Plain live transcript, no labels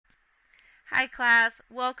Hi class,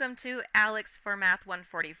 welcome to ALEKS for Math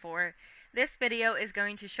 144. This video is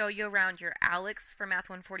going to show you around your ALEKS for Math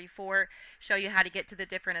 144, show you how to get to the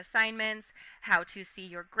different assignments, how to see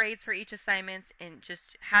your grades for each assignment, and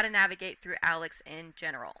just how to navigate through ALEKS in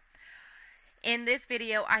general. In this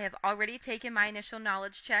video, I have already taken my initial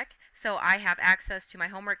knowledge check, so I have access to my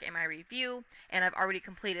homework and my review, and I've already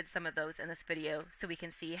completed some of those in this video so we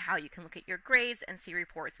can see how you can look at your grades and see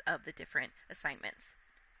reports of the different assignments.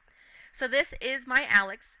 So this is my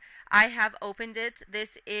ALEKS. I have opened it.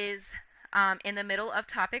 This is in the middle of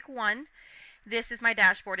topic 1. This is my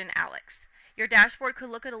dashboard in ALEKS. Your dashboard could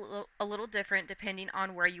look a little different depending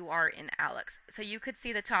on where you are in ALEKS. So you could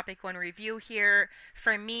see the topic 1 review here.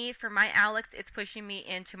 For me, for my ALEKS, it's pushing me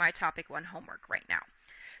into my topic 1 homework right now.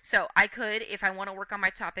 So I could, if I want to work on my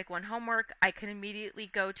topic 1 homework, I could immediately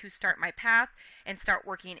go to start my path and start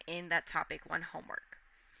working in that topic 1 homework.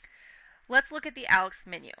 Let's look at the ALEKS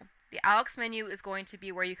menu. The ALEKS menu is going to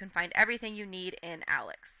be where you can find everything you need in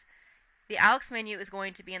ALEKS. The ALEKS menu is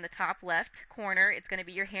going to be in the top left corner. It's going to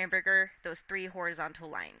be your hamburger, those 3 horizontal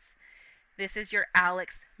lines. This is your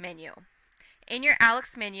ALEKS menu. In your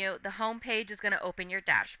ALEKS menu, the home page is going to open your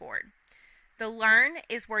dashboard. The Learn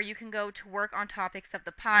is where you can go to work on topics of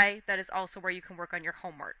the PI. That is also where you can work on your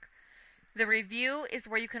homework. The Review is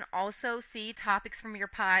where you can also see topics from your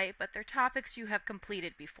PI, but they're topics you have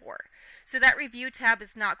completed before. So that Review tab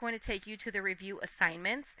is not going to take you to the review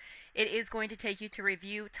assignments. It is going to take you to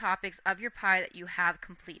review topics of your PI that you have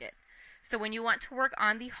completed. So when you want to work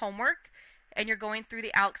on the homework and you're going through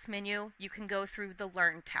the ALEKS menu, you can go through the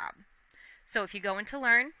Learn tab. So if you go into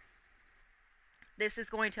Learn, this is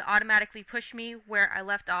going to automatically push me where I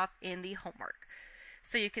left off in the homework.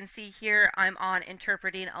 So you can see here I'm on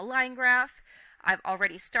interpreting a line graph. I've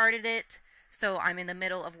already started it, so I'm in the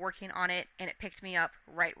middle of working on it, and it picked me up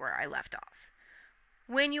right where I left off.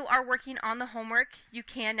 When you are working on the homework, you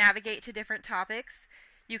can navigate to different topics.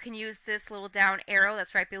 You can use this little down arrow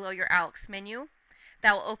that's right below your ALEKS menu.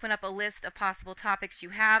 That will open up a list of possible topics you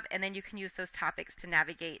have, and then you can use those topics to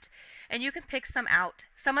navigate. And you can pick some out.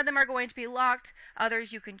 Some of them are going to be locked,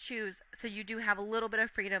 others you can choose, so you do have a little bit of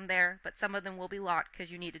freedom there, but some of them will be locked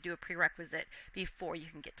because you need to do a prerequisite before you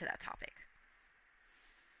can get to that topic.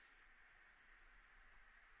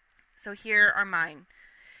 So here are mine.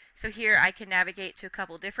 So here I can navigate to a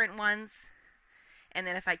couple different ones, and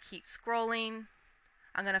then if I keep scrolling,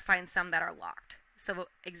 I'm going to find some that are locked. So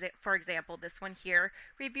for example, this one here,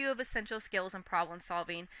 Review of Essential Skills and Problem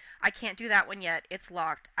Solving. I can't do that one yet. It's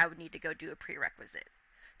locked. I would need to go do a prerequisite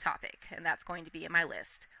topic, and that's going to be in my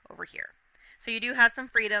list over here. So you do have some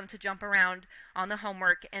freedom to jump around on the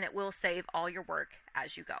homework, and it will save all your work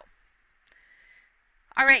as you go.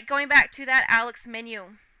 All right, going back to that ALEKS menu.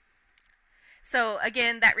 So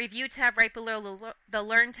again, that Review tab right below the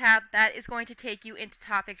Learn tab, that is going to take you into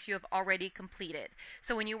topics you have already completed.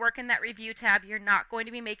 So when you work in that Review tab, you're not going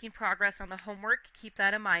to be making progress on the homework. Keep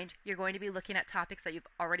that in mind. You're going to be looking at topics that you've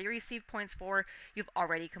already received points for, you've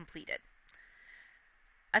already completed.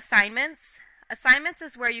 Assignments. Assignments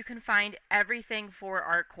is where you can find everything for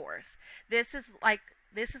our course. This is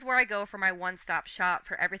where I go for my one-stop shop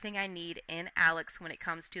for everything I need in ALEKS when it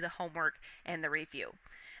comes to the homework and the review.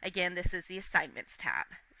 Again, this is the Assignments tab.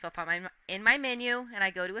 So if I'm in my menu and I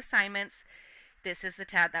go to Assignments, this is the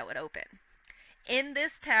tab that would open. In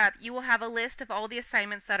this tab, you will have a list of all the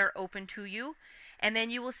assignments that are open to you, and then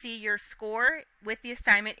you will see your score with the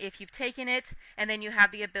assignment if you've taken it, and then you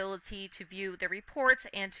have the ability to view the reports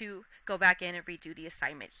and to go back in and redo the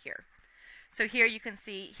assignment here. So here you can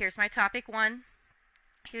see, here's my topic 1.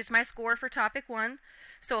 Here's my score for topic 1.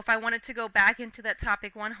 So if I wanted to go back into that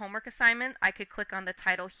topic 1 homework assignment, I could click on the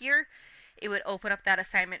title here. It would open up that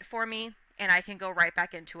assignment for me, and I can go right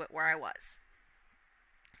back into it where I was.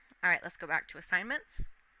 All right, let's go back to assignments.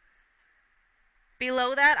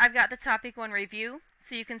 Below that, I've got the topic 1 review.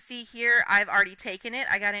 So you can see here, I've already taken it.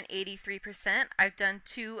 I got an 83%. I've done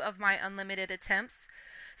 2 of my unlimited attempts.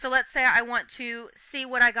 So let's say I want to see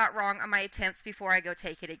what I got wrong on my attempts before I go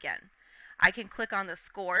take it again. I can click on the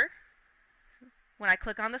score. When I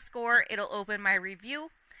click on the score, it'll open my review.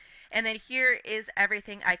 And then here is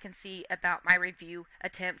everything I can see about my review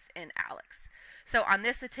attempts in ALEKS. So on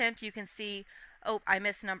this attempt, you can see, oh, I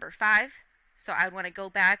missed number 5. So I want to go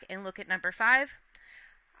back and look at number 5.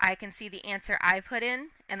 I can see the answer I put in,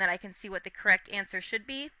 and then I can see what the correct answer should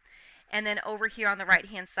be. And then over here on the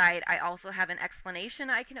right-hand side, I also have an explanation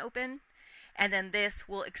I can open. And then this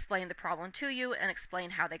will explain the problem to you and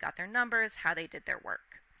explain how they got their numbers, how they did their work.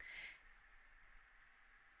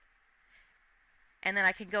 And then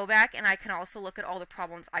I can go back and I can also look at all the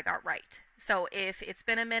problems I got right. So if it's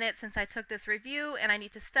been a minute since I took this review and I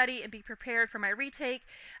need to study and be prepared for my retake,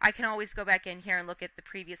 I can always go back in here and look at the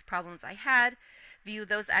previous problems I had, view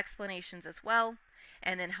those explanations as well,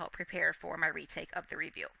 and then help prepare for my retake of the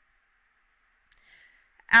review.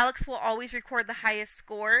 ALEKS will always record the highest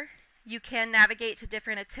score. You can navigate to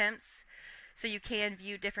different attempts, so you can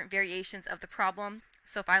view different variations of the problem.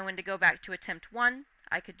 So if I wanted to go back to attempt 1,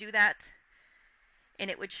 I could do that, and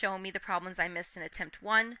it would show me the problems I missed in attempt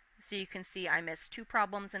 1. So you can see I missed 2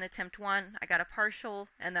 problems in attempt 1, I got a partial,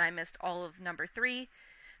 and then I missed all of number 3.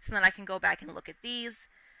 So then I can go back and look at these,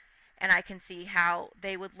 and I can see how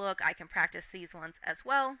they would look. I can practice these ones as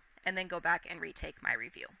well, and then go back and retake my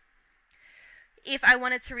review. If I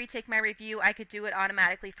wanted to retake my review, I could do it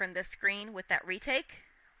automatically from this screen with that retake,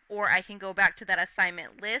 or I can go back to that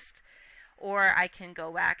assignment list, or I can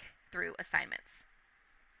go back through assignments.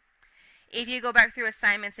 If you go back through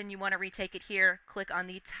assignments and you want to retake it here, click on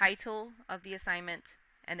the title of the assignment,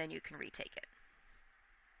 and then you can retake it.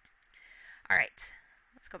 All right,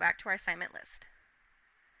 let's go back to our assignment list.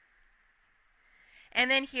 And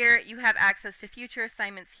then here you have access to future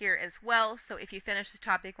assignments here as well. So if you finish the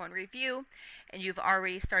topic 1 review and you've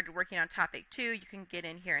already started working on topic 2, you can get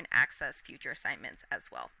in here and access future assignments as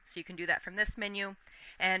well. So you can do that from this menu,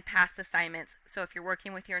 and past assignments. So if you're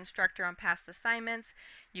working with your instructor on past assignments,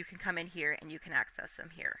 you can come in here and you can access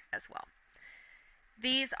them here as well.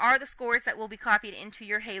 These are the scores that will be copied into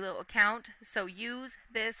your Halo account. So use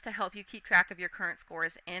this to help you keep track of your current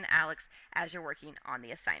scores in ALEKS as you're working on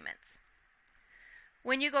the assignments.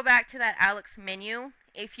 When you go back to that ALEKS menu,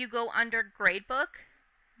 if you go under Gradebook,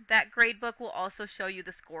 that Gradebook will also show you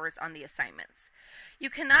the scores on the assignments. You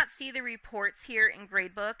cannot see the reports here in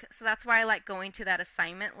Gradebook, so that's why I like going to that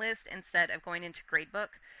assignment list instead of going into Gradebook.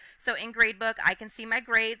 So in Gradebook, I can see my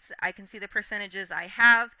grades, I can see the percentages I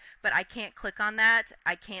have, but I can't click on that,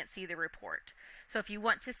 I can't see the report. So if you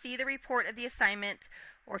want to see the report of the assignment,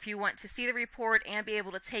 or if you want to see the report and be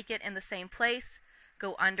able to take it in the same place,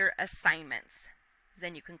 go under Assignments.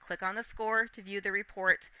 Then you can click on the score to view the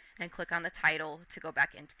report and click on the title to go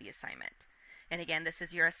back into the assignment. And again, this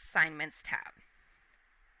is your Assignments tab.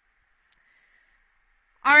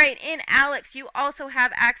 Alright, in ALEKS, you also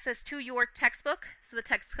have access to your textbook. So the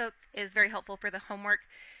textbook is very helpful for the homework.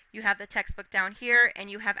 You have the textbook down here, and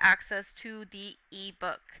you have access to the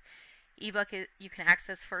ebook. Ebook you can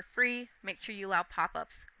access for free. Make sure you allow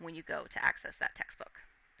pop-ups when you go to access that textbook.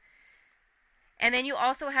 And then you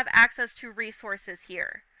also have access to resources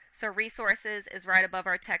here. So resources is right above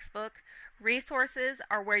our textbook. Resources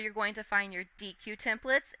are where you're going to find your DQ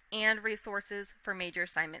templates and resources for major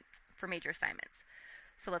assignments.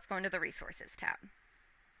 So let's go into the Resources tab.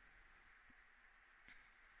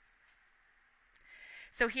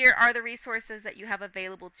 So here are the resources that you have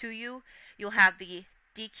available to you. You'll have the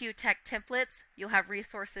DQ Tech templates, you'll have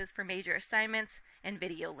resources for major assignments, and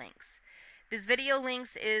video links. This video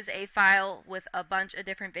links is a file with a bunch of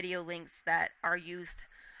different video links that are used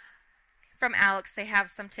from ALEKS. They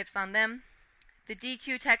have some tips on them. The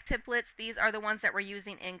DQ Tech templates, these are the ones that we're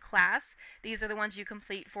using in class. These are the ones you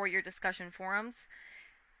complete for your discussion forums.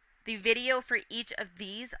 The video for each of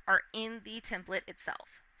these are in the template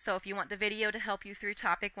itself. So if you want the video to help you through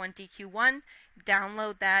topic 1 DQ1,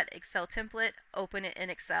 download that Excel template, open it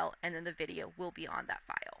in Excel, and then the video will be on that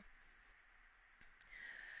file.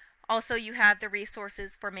 Also, you have the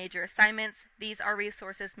resources for major assignments. These are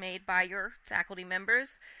resources made by your faculty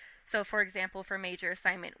members. So for example, for major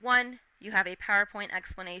assignment 1, you have a PowerPoint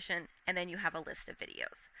explanation, and then you have a list of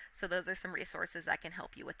videos. So those are some resources that can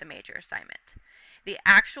help you with the major assignment. The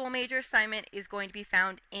actual major assignment is going to be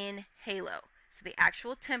found in Halo. So the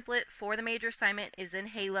actual template for the major assignment is in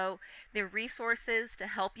Halo. The resources to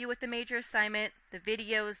help you with the major assignment, the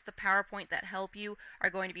videos, the PowerPoint that help you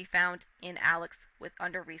are going to be found in ALEKS with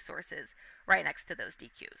under resources right next to those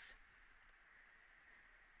DQs.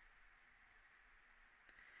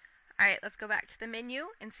 Alright, let's go back to the menu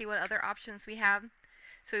and see what other options we have.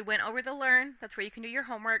 So we went over the Learn, that's where you can do your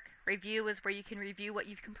homework. Review is where you can review what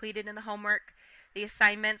you've completed in the homework. The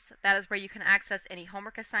Assignments, that is where you can access any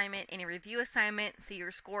homework assignment, any review assignment, see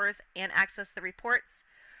your scores, and access the reports.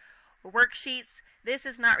 Worksheets, this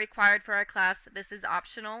is not required for our class, this is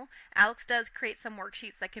optional. ALEKS does create some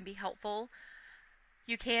worksheets that can be helpful.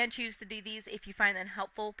 You can choose to do these if you find them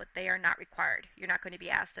helpful, but they are not required. You're not going to be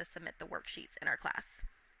asked to submit the worksheets in our class.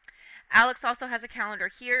 ALEKS also has a calendar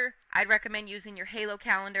here. I'd recommend using your Halo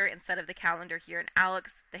calendar instead of the calendar here in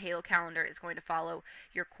ALEKS. The Halo calendar is going to follow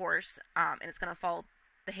your course, and it's going to follow,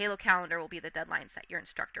 the Halo calendar will be the deadlines that your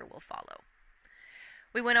instructor will follow.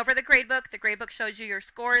 We went over the gradebook. The gradebook shows you your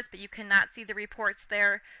scores, but you cannot see the reports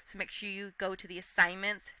there, so make sure you go to the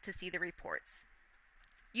assignments to see the reports.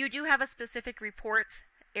 You do have a specific reports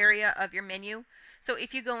area of your menu, so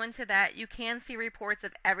if you go into that, you can see reports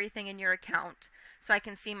of everything in your account. So I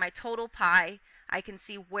can see my total pie, I can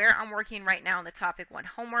see where I'm working right now in the topic 1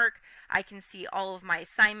 homework, I can see all of my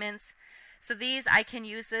assignments. So I can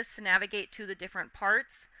use this to navigate to the different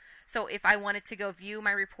parts. So if I wanted to go view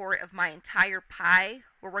my report of my entire pie,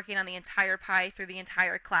 we're working on the entire pie through the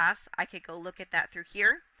entire class, I could go look at that through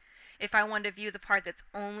here. If I wanted to view the part that's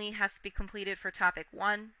only has to be completed for topic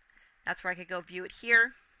 1, that's where I could go view it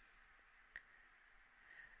here.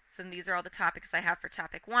 So these are all the topics I have for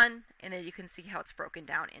topic 1, and then you can see how it's broken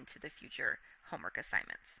down into the future homework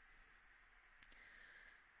assignments.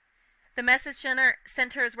 The message center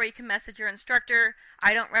is where you can message your instructor.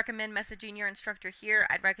 I don't recommend messaging your instructor here.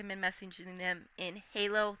 I'd recommend messaging them in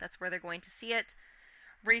Halo. That's where they're going to see it.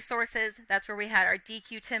 Resources, that's where we had our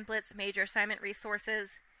DQ templates, major assignment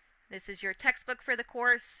resources. This is your textbook for the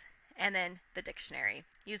course, and then the dictionary.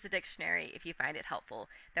 Use the dictionary if you find it helpful.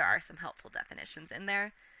 There are some helpful definitions in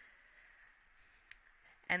there.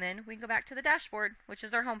 And then we can go back to the dashboard, which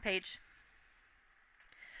is our home page.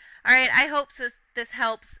 All right, I hope this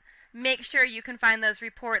helps. Make sure you can find those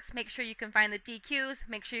reports. Make sure you can find the DQs.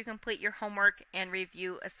 Make sure you complete your homework and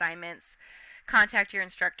review assignments. Contact your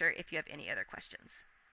instructor if you have any other questions.